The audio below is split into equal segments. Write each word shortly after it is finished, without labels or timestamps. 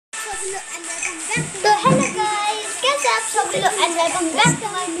तो hello guys, कैसे आप सब लोग and welcome back to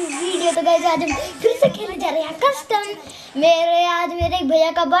my new video. तो गाइस आज हम फिर से खेलने जा रहे हैं कस्टम। आज मेरे एक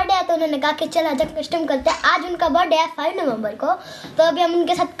भैया का बर्थडे है, तो उन्होंने कहा कि चल आज कस्टम करते हैं। आज उनका बर्थडे है 5 नवंबर को, तो अभी हम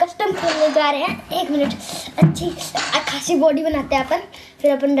उनके साथ कस्टम खेलने जा रहे हैं। 1 मिनट, अच्छी खासी बॉडी बनाते हैं अपन,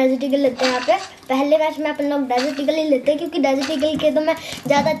 फिर अपन डेजर्ट ईगल लेते हैं। यहाँ पे पहले मैच में अपन लोग डेजर्ट ईगल ही लेते हैं, क्योंकि डेजर्ट ईगल के तो मैं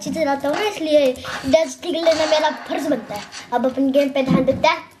ज़्यादा अच्छी से चलाता हूँ ना, इसलिए डेजर्ट ईगल लेना मेरा फर्ज बनता है। अब अपन गेम पे ध्यान देते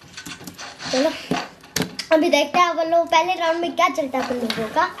हैं। चलो अभी देखते हैं अपन लोग पहले राउंड में क्या चलता है। अपन लोगों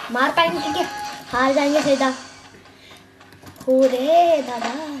का मार पाएंगे कि हार जाएंगे सीधा? हो रे दादा।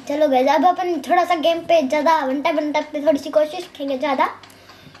 चलो गए, अब अपन थोड़ा सा गेम पे ज़्यादा वन टाइम पे थोड़ी सी कोशिश करेंगे ज़्यादा।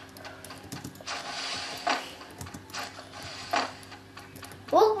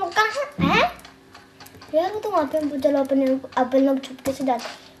 वो कहाँ है यार? वो तो वहाँ पे। चलो अपन लोग छुपके से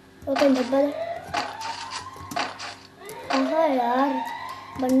जाते। ओके डब्बा कहाँ यार?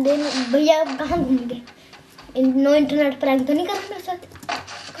 बंदे भैया कहाँ घूम गए? नो इंटरनेट प्रैंक तो नहीं कर मेरे साथ?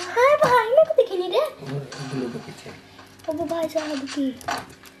 कहाँ है भाई? मेरे को दिख ही नहीं रहे। वो भाई साहब की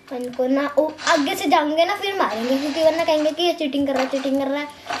इनको ना आगे से जाऊंगे ना फिर मारेंगे, क्योंकि वरना कहेंगे कि ये चीटिंग कर रहा है।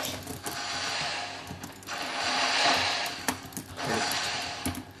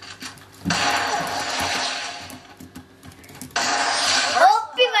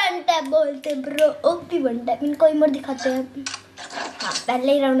 ओपी वन टैप बोलते ब्रो, ओपी वन टैप। इनको इमोट दिखाते हैं। हाँ,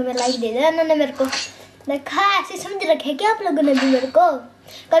 पहले ही राउंड में लाइक दे दिया उन्होंने मेरे को। देखा, ऐसे समझ रखे क्या आप लोगों ने भी मेरे को?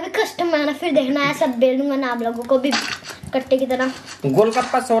 कभी कस्टम आना फिर देखना, ऐसा बेलूंगा ना आप लोगों को भी कट्टे की तरह।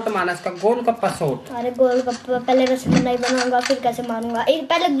 गोलगप्पा शॉट माना इसका, गोलगप्पा शॉट। अरे गोलगप्पा पहले रसमलाई बनाऊंगा, फिर कैसे मारूंगा? एक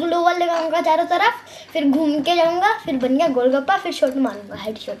पहले ग्लोवल लगाऊंगा चारों तरफ, फिर घूम के जाऊंगा, फिर बन गया गोलगप्पा, फिर शॉट मारूंगा,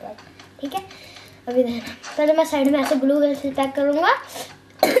 हेड शॉट वाला। ठीक है, अभी देखना। पहले मैं साइड में ऐसे ग्लूवल से पैक करूंगा।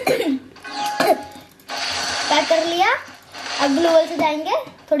 पैक कर लिया। अब ग्लोवल से जाएंगे,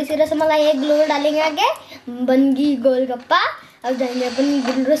 थोड़ी सी रसमलाई एक ग्लोवल डालेंगे आगे, बन गई गोलगप्पा। अब जाएंगे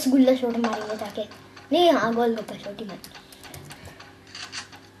अपन रसगुल्ला शॉट मारेंगे जाके। नहीं, हाँ गोलगप्पा शॉट ही मारेंगे।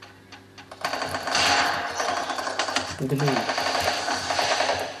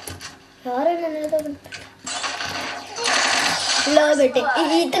 यार मैंने तो लो बेटे,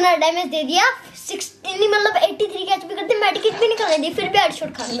 इतना डैमेज दे दिया। 16 मतलब 83 के एचपी करते, मेडिकेट भी निकालने दी, फिर भी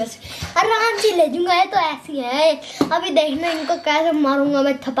हेडशॉट खाने में आराम से ले जाऊंगा। ये तो ऐसी है। अभी देखना इनको कैसे मारूंगा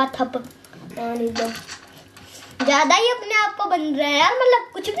मैं, थपा थप। नहीं तो ज्यादा ही अपने आप को बन रहे हैं यार,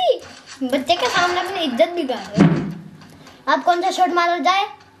 मतलब कुछ भी बच्चे के सामने अपनी इज्जत बिगाड़ रहे हैं। आप कौन सा शॉट मारा जाए?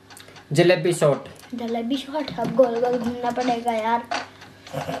 जलेबी शॉट। जलेबी शॉट। अब गोल गोल घूमना पड़ेगा यार।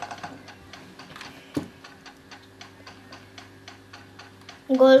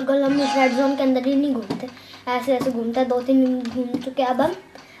 गोल गोल हम इस रेड जोन के अंदर ही नहीं घूमते, ऐसे ऐसे घूमते हैं। 2-3 घूम चुके। अब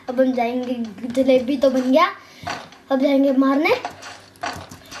हम जाएंगे। जलेबी तो बन गया, अब जाएंगे मारने।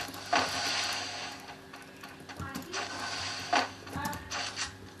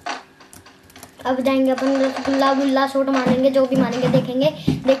 अब जाएंगे अपन रसगुल्ला गुल्ला शॉट मारेंगे, जो भी मारेंगे देखेंगे,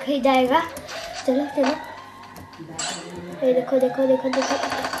 देख ही जाएगा। चलो चलो, ये देखो देखो देखो देखो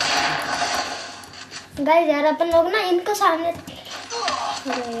गाइस, यार अपन लोग ना इनको सामने।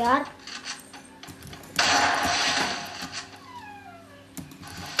 अरे यार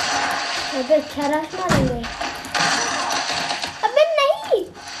अबे अच्छा रश मारेंगे। अबे नहीं,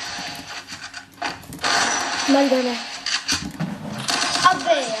 मर गया।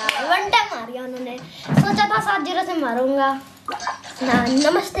 अबे यार वन टाइम मार गया उन्होंने। सोचा था 7-0 से मारूंगा ना।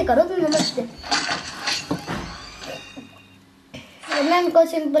 नमस्ते करो तुम, नमस्ते। मैं इनको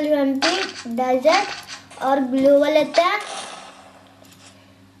सिंपल यूएमपी डेजर्ट और ग्लोवल लेते हैं।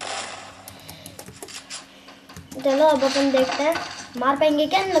 चलो अब अपन देखते हैं मार पाएंगे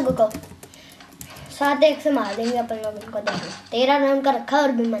क्या इन लोगों को। 7-1 से मार देंगे अपन लोग इनको। देखना 13 राउंड का रखा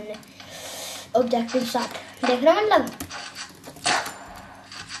और भी मैंने ऑब्जेक्टिव 7। देख रहे मतलब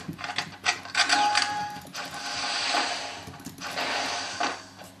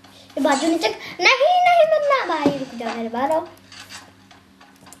ये बाजू नीचे। नहीं मरना भाई, रुक जा मेरे बाहर आओ।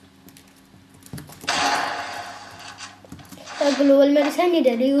 तो ग्लोबल मेरे से नहीं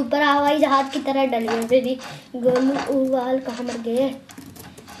डली, ऊपर हवाई जहाज की तरह डली है मेरी। गोलू कहाँ मर गए?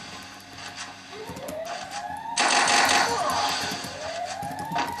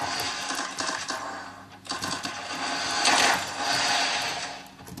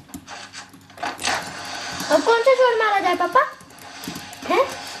 अब कौन सा शॉट मारा जाए पापा? है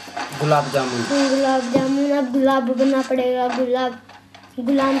गुलाब जामुन। गुलाब जामुन। अब गुलाब बनना पड़ेगा।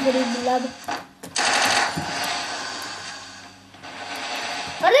 गुलाम करी गुलाब।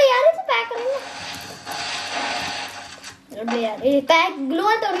 अरे यार ये तो पैक करेंगे। अबे यार ये पैक ग्लू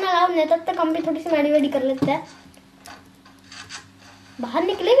तोड़ना लाओ, नहीं तब तक हम भी थोड़ी सी मैडी वेडी कर लेते हैं। बाहर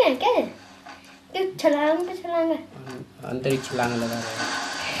निकले हुए हैं क्या? कि छलांग पे छलांग है? अंदर ही छलांग लगा रहे हैं।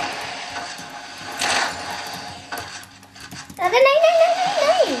 अरे नहीं नहीं नहीं नहीं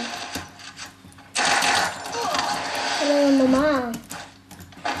नहीं। अरे मामा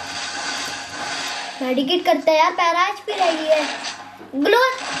मेडिकेट करता है यार, पैराज भी रही है। ग्लो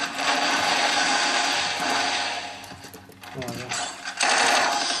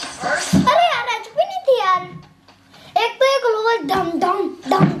अरे यार एचपी नहीं थी यार। एक तो एक ग्लोबल डम डम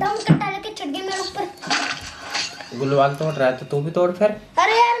डम डम कट्टा लेके चढ़ गया मेरे ऊपर। गुलवाल तोड़ रहा है तो तू भी तोड़ फिर।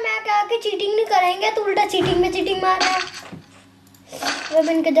 अरे यार मैं क्या कि चीटिंग नहीं करेंगे तो उल्टा चीटिंग में चीटिंग मार रहा है। अब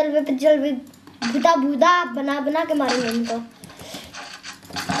इनके जलवे पे जलवे भूता भूदा बना बना के मारेंगे इनको।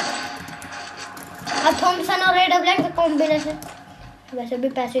 अब थॉमसन और रेड ब्लैक का कॉम्बिनेशन। वैसे भी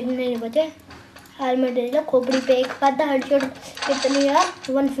पैसे नहीं बचे। हेलमेट दे दिया खोपड़ी पे एक आधा हेडशॉट कितनी यार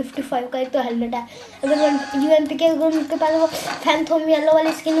 155 का एक तो हेलमेट है। अगर यूएमपी के उनके पास वो फैंथोम येलो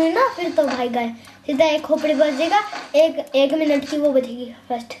वाली स्किन हुई ना फिर तो भाई गए सीधा एक खोपड़ी बच जाएगा। एक मिनट की वो बचेगी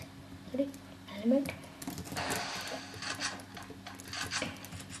फर्स्ट। सॉरी हेलमेट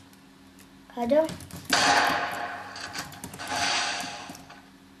आ जाओ।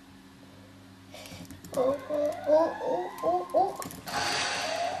 ओ ओ ओ ओ ओ ओ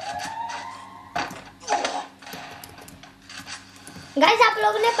गाइस आप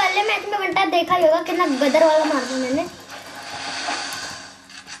लोगों ने पहले मैच में घंटा देखा ही होगा कितना गदर वाला मारा मैंने।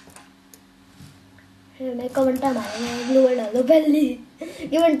 मैं को घंटा मारेंगे ब्लू वर्ड डालो पहले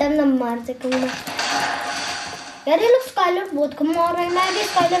ये घंटा ना मार सकूंगा यार। ये लोग स्काइलर बहुत कम मार रहे हैं। मैं भी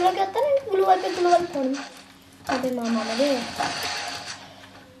स्काइलर लगे आता ना ब्लू वर्ड पे ब्लू वर्ड फोड़। अबे मामा लगे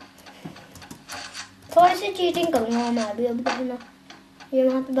थोड़ी सी चीटिंग करूंगा मैं भी। अब देखना ये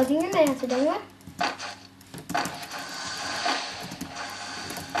वहां पे बगेंगे मैं यहाँ से जाऊंगा।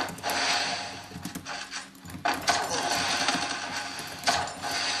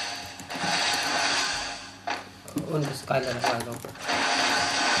 उनके स्काइलर लगा दो।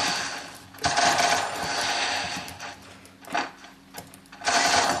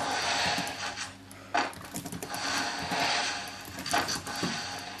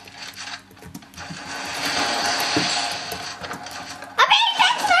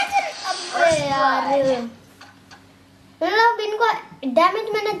 मतलब इनको डैमेज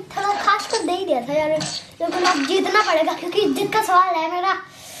मैंने थोड़ा खास कर दे ही दिया था यार। लेकिन अब जीतना पड़ेगा क्योंकि इज्जत का सवाल है मेरा।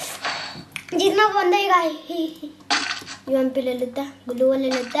 जीतना बंदेगा ही। यूएमपी ले लेता है ग्लू ले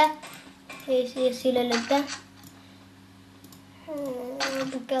लेता है एसी ले लेता है।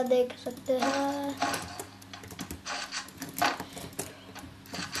 तो क्या देख सकते हैं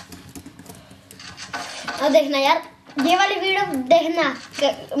अब देखना यार ये वाली वीडियो देखना।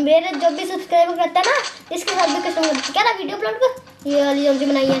 मेरे जो भी सब्सक्राइबर करता है ना इसके साथ भी कस्टमर कह रहा वीडियो अपलोड कर। ये वाली जो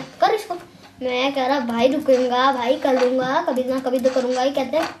बनाई है कर इसको। मैं कह रहा भाई रुकूंगा भाई कर लूंगा कभी ना कभी तो करूंगा ही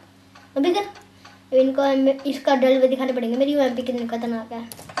कहते हैं। अभी कर इनको इसका डल दिखाने पड़ेंगे मेरी यूएमपी कितनी खतरनाक है।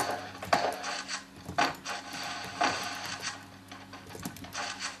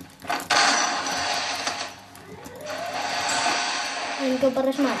 इनके ऊपर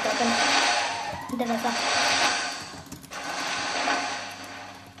रश मारता है इधर ऐसा।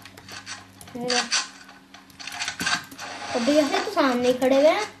 अभी ऐसे तो सामने ही खड़े हुए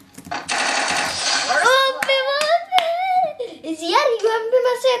हैं। यार यूएमपी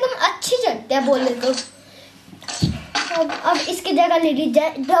में से एकदम अच्छी चलते हैं बोले तो। अब इसकी जगह ले ली जाए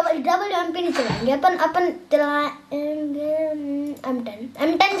डबल यूएमपी नहीं चलाएंगे अपन चलाएंगे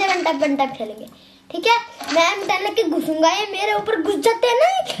M10 से वन टैप खेलेंगे ठीक है। मैं M10 लेके घुसूंगा ये मेरे ऊपर घुस जाते हैं ना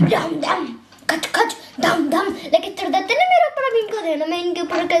डम डम खच खच दम दम लेके चढ़ जाते ना मेरे ऊपर। अब इनको देना मैं इनके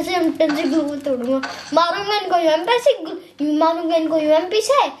ऊपर कैसे M10 से ग्लू तोड़ूंगा। मारूंगा इनको यूएमपी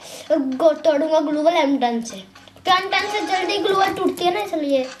से तोड़ूंगा ग्लूवल M10 से। M10 से जल्दी ग्लूवल टूटती है ना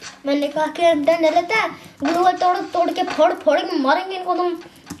इसलिए मैंने कहा कि M10 ले लेते हैं। ग्लूवल तोड़ के फोड़ के मारेंगे इनको तुम।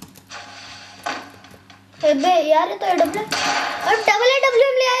 अबे यार ये तो AWM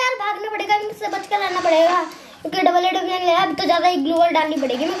लिया यार भागना पड़ेगा इनसे बच कर रहना पड़ेगा क्योंकि AWM लिया अभी तो ज्यादा ही ग्लूवल डालनी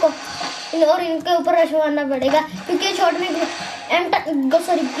पड़ेगी मेरे को और इनके ऊपर रश मारना पड़ेगा क्योंकि शॉट में ये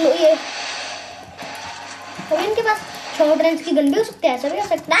तो इनके पास शॉर्ट रेंज की गन भी हो सकती है। ऐसा भी हो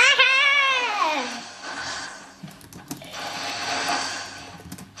सकता है।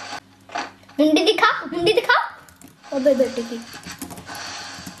 मुंडी दिखा अबे बेटे की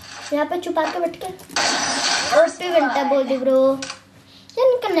यहाँ पे छुपा के बैठ के और पे घंटा बोल दी ब्रो। यार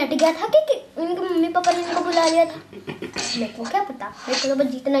इनका नेट गया था कि इनके मम्मी पापा ने इनको बुला लिया था मेरे को क्या पता। मेरे को तो बस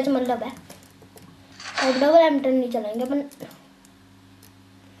जीतना से मतलब है। अब डबल M10 नहीं चलाएंगे अपन।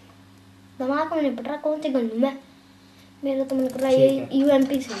 दिमाग में नहीं पड़ रहा कौन सी गन लूं मैं। मेरा तो मन कर रहा है ये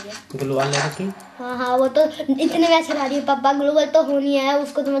यूएमपी सही है। ग्लोबल ले रखी। हाँ हाँ वो तो इतने वैसे ला रही है पापा, ग्लोबल तो होनी है,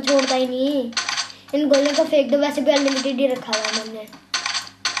 उसको तो मैं छोड़ता ही नहीं। इन गोले को फेंक दो, वैसे भी अनलिमिटेड ही रखा हुआ है मैंने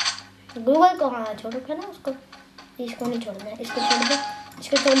ग्लोबल को। हाँ छोड़ो क्या ना उसको, इसको नहीं छोड़ना है, इसको छोड़ दो,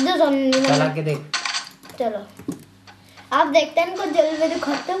 इसको छोड़ दो। चला के देख। चलो आप देखते हैं इनको जल्दी में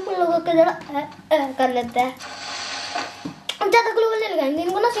दिखाते हैं, लोगों के जरा कर लेते हैं। ज्यादा ग्लोबल नहीं लगाएंगे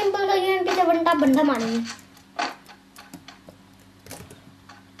इनको ना, सिंपल का यूएमपी से बंटा बंदा मारेंगे।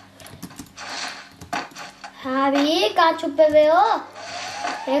 हाँ भी कहाँ छुपे हुए हो?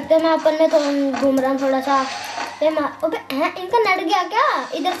 एक तो मैं अपन में तो घूम रहा हूँ थोड़ा सा। अबे हैं इनका नट गया क्या?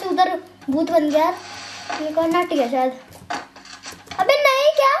 इधर से उधर भूत बन गया। इनका नट गया शायद। अबे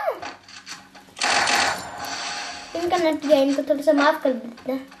नहीं क्या? इनका नट गया, इनको थोड़ा सा माफ कर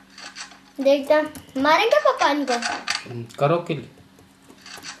देते हैं। देखता मारेंगे पापा इनको। करो किल।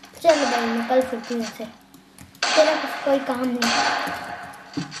 चलो भाई निकल सकती हूँ से, तेरा कुछ कोई काम नहीं।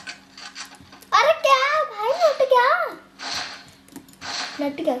 अरे क्या भाई नट क्या?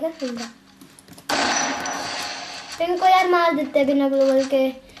 नट क्या क्या इनका? इनको यार मार देते हैं बिना ग्लोबल के।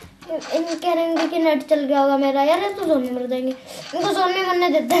 इन कह रहे कि नेट चल गया होगा मेरा। यार तो जोन में मर जाएंगे, इनको जोन में मरने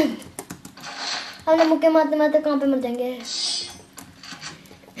देते हैं। हमने मुक्के मारते मारते कहाँ पे मर जाएंगे।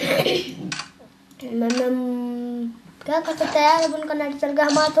 क्या कर सकते हैं यार, अब उनका नेट चल गया,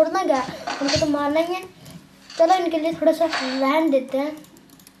 हमारा छोड़ना गया, उनको तो मारना ही है। चलो इनके लिए थोड़ा सा रहन देते हैं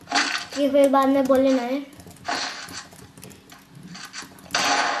कि फिर बाद में बोले ना है।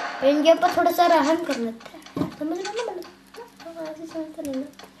 इनके ऊपर थोड़ा सा रहम कर लेते हैं, समझ लो ना,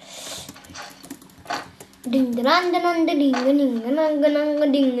 डिंग नंद नंद डिंग निंग नंग नंग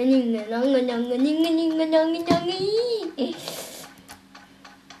डिंग निंग नंग नंग निंग निंग नंग नंग।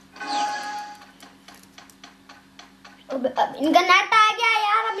 अब इनका नेट आ गया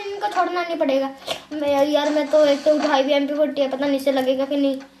यार, अब इनको छोड़ना नहीं पड़ेगा। मैं तो एक तो भाई भी MP40 है, पता नहीं से लगेगा कि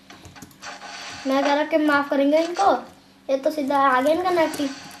नहीं। मैं कह रहा कि माफ करेंगे इनको, ये तो सीधा आ गया इनका नेट ही।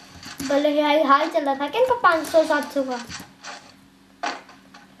 भले हाई चल रहा था कि इनका 500-700 का।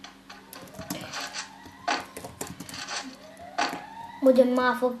 मुझे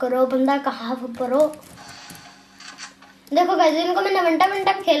माफ करो बंदा, कहाँ करो। देखो गाइस इनको मैं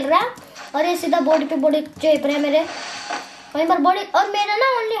नवंटा खेल रहा और ये सीधा बॉडी पे बॉडी चेप रहे मेरे वहीं पर बॉडी। और मेरा ना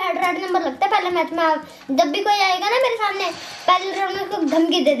ओनली हेड नंबर लगता है पहले मैच में। जब भी कोई आएगा ना मेरे सामने, पहले राउंड में उसको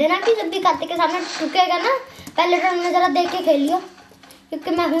धमकी दे देना कि जब भी कार्तिक के सामने टुकेगा ना, पहले राउंड में जरा देख के खेलियो,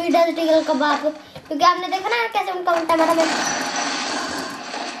 क्योंकि मैं हुई डल का बाप। क्योंकि आपने देखा ना कैसे उनका उल्टा मारा मैं।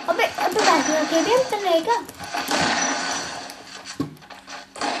 अबे चल रहेगा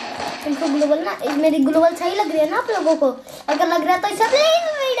इनको ग्लोबल ना। मेरी ग्लोबल सही लग रही है ना आप लोगों को? अगर लग रहा है तो इस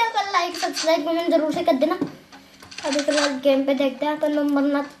वीडियो को लाइक सब्सक्राइब कमेंट जरूर से कर देना। अभी फिलहाल गेम पे देखते हैं, अपन लोग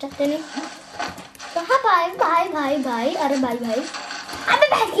मरना चाहते नहीं। कहाँ भाई भाई भाई भाई? अरे भाई भाई अबे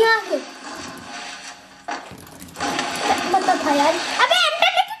बैठ गया आगे बता था यार। अबे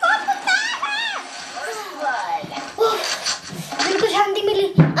कौन बोलता है? दिल को शांति मिली,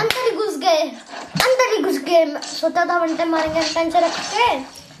 अंदर ही घुस गए। सोचा था वन टाइम मारेंगे टेंशन रख के।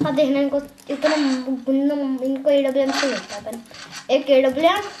 अब देखना इनको इतना इनको AWM से लगता है अपन एक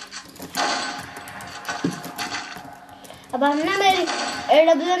AWM। अब हम ना मेरी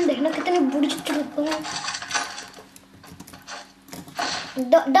AWM देखना कितनी बुरी चुटकी है।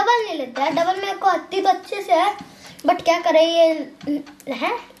 डबल नहीं लेता है, डबल मेरे को आती तो अच्छे से है, बट क्या करे ये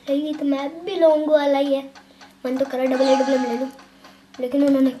है ये तो मैं भी लूंगा वाला ही है। मन तो करा डबल AWM ले लूं, लेकिन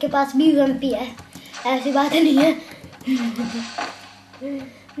उन्होंने के पास भी UMP है, ऐसी बात नहीं है।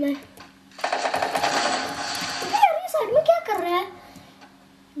 मैं साइड में क्या कर रहा है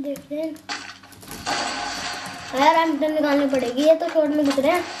देखते हैं यार। हम तो निकालनी पड़ेगी, ये तो शॉर्ट में घुस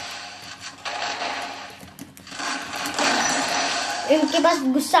रहे हैं। इनके पास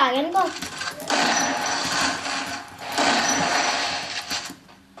गुस्सा आ गया इनको।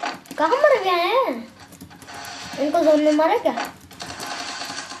 कहाँ मर गया है? इनको जोन में मारा क्या?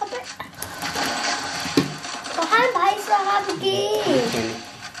 कहाँ भाई साहब की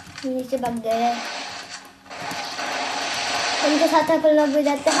नीचे भाग गए। उनके साथ अपन लोग भी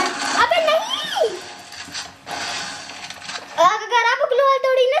जाते हैं। अबे नहीं, अगर आप ग्लोबल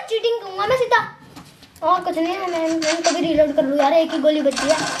तोड़ी ना चीटिंग करूंगा मैं सीधा। और कुछ नहीं है, मैं इनको भी रीलोड कर लूं यार, एक ही गोली बची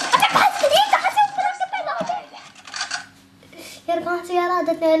है। अबे कहाँ से ऊपर से पैदा हो गए यार? कहाँ से यार आ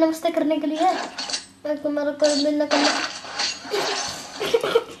जाते हैं नमस्ते करने के लिए? मैं तुम्हारा कोई मिलना करना।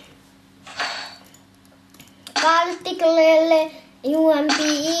 कार्तिक ले UMP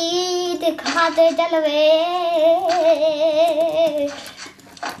दिखाते चलवे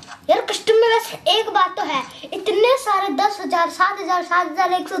यार। कस्टम में वैसे एक बात तो है, इतने सारे 10,000 7,000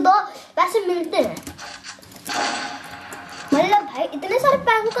 7,102 पैसे मिलते हैं। भाई इतने सारे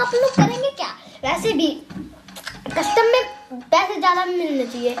पैकों का आप लोग करेंगे क्या? वैसे भी कस्टम में पैसे ज्यादा मिलने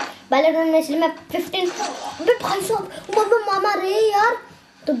चाहिए, बैलेटोन में, इसलिए मैं 15। अबे भाई साहब मामा रे यार,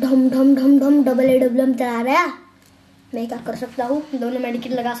 तो ढम ढम ढम ढम डबल चला रहा है। मैं क्या कर सकता हूँ, दोनों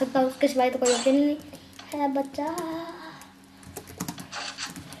मेडिकेट लगा सकता हूँ, उसके सिवाय तो कोई ऑप्शन नहीं है बच्चा।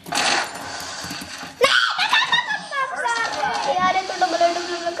 यार ये तो डबल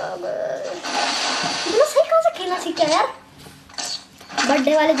लगा, सही कहाँ से खेलना सीखा यार।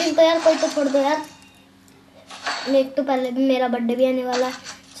 बर्थडे वाले दिन तो यार कोई तो छोड़ दो यार, एक तो पहले भी मेरा बर्थडे भी आने वाला है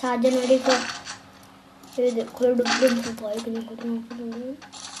 7 जनवरी को। ये देखो तो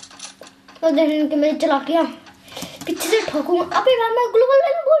देखने के मेरी चलाकियाँ पीछे से ठोकूंगा। अबे यार मैं ग्लोबल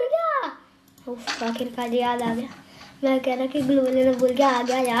लेना भूल गया। उफ आखिरकार याद आ गया, मैं कह रहा कि ग्लोबल लेना भूल गया, आ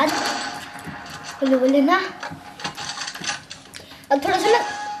गया याद ग्लोबल लेना। अब थोड़ा सा ना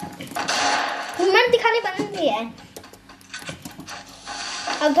मूवमेंट दिखानी बनती है,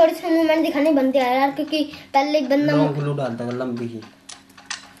 अब थोड़ी सी मूवमेंट दिखानी बनती है यार, क्योंकि पहले एक बंदा ग्लू डालता है लंबी ही।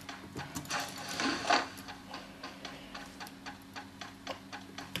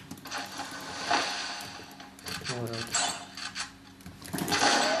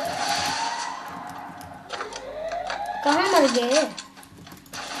 कहाँ मर गए?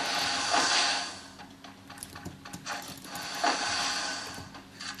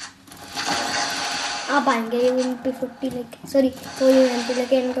 आप आएंगे ये MP40 लेके, सॉरी वो MP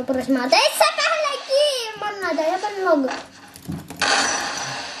लेके इनके ऊपर रश्मा आता है। इससे पहले कि मर ना जाए अपन लोग।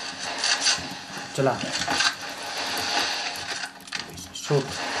 चला शूट।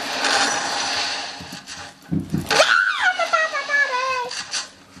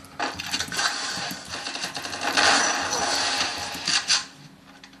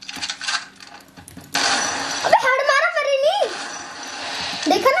 अबे हेड मारा मेरे नहीं,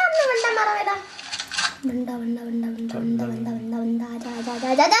 देखा ना आपने बंदा मारा मेरा। बंदा बंदा बंदा बंदा बंदा बंदा बंदा बंदा आजा आजा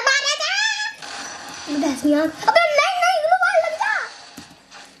आजा आजा मारे जा भैंसियां। अबे नहीं नहीं ग्लू बॉल लग जा।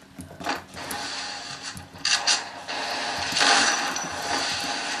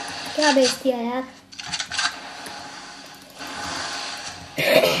 क्या बेइज्जती है यार।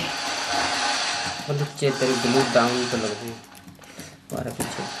 बच्चे तेरी ग्लू डाउन तो लग गई तुम्हारे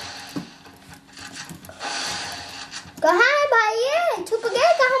पीछे। कहाँ है भाई ये? छुप गए?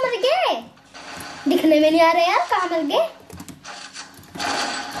 कहाँ मर गए? दिखने में नहीं आ रहे यार, कहाँ मर गए?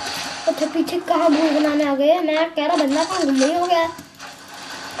 तो पीछे कहाँ भूल बनाने आ गए? मैं कह रहा बंदा कहाँ गुम हो गया।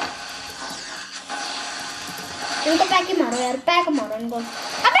 इनको पैक ही मारो यार, पैक मारो इनको।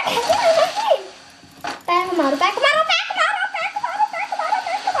 अबे पैक मारो पैक मारो पैक मारो पैक मारो पैक मारो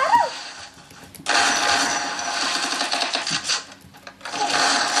पैक मारो।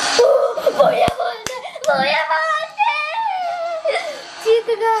 बोया जीत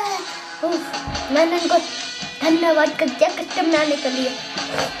गए। मैंने इनको धन्यवाद कर दिया कस्टम बनाने के लिए।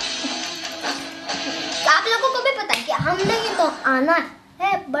 आप लोगों को भी पता है कि हमने ही तो आना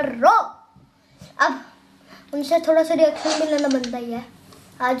है बर्रो। अब उनसे थोड़ा सा रिएक्शन भी लेना बनता ही है।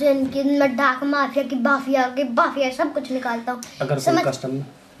 आज इनकी मैं डाक माफिया की बाफिया सब कुछ निकालता हूँ। अगर कोई कस्टम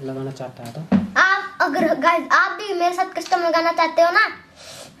लगाना चाहता है तो आप, अगर गाइस आप भी मेरे साथ कस्टम लगाना चाहते हो ना,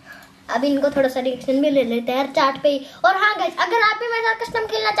 अब इनको थोड़ा सा रिएक्शन भी ले लेते हैं चार्ट पे ही। और हाँ गाइस, अगर आप भी मेरे साथ कस्टम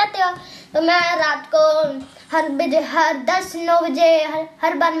खेलना चाहते हो तो मैं रात को हर 10-9 बजे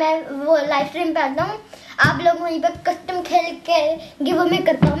हर बार मैं वो लाइव स्ट्रीम पे आता हूँ। आप लोग वहीं पे कस्टम खेल के गिव अवे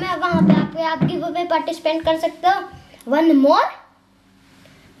करता हूँ मैं, वहाँ पे आप गिव अवे पार्टिसिपेट कर सकते हो। वन मोर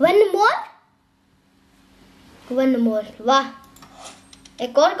वाह,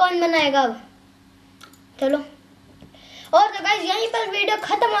 एक और कौन बनाएगा अब? चलो, और तो गाइस यहीं पर वीडियो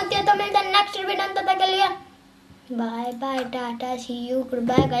खत्म होती है, तो मिलते हैं नेक्स्ट वीडियो। तब तक के लिए bye bye Tata C you,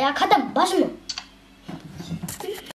 bye, गया खत्म भस्म।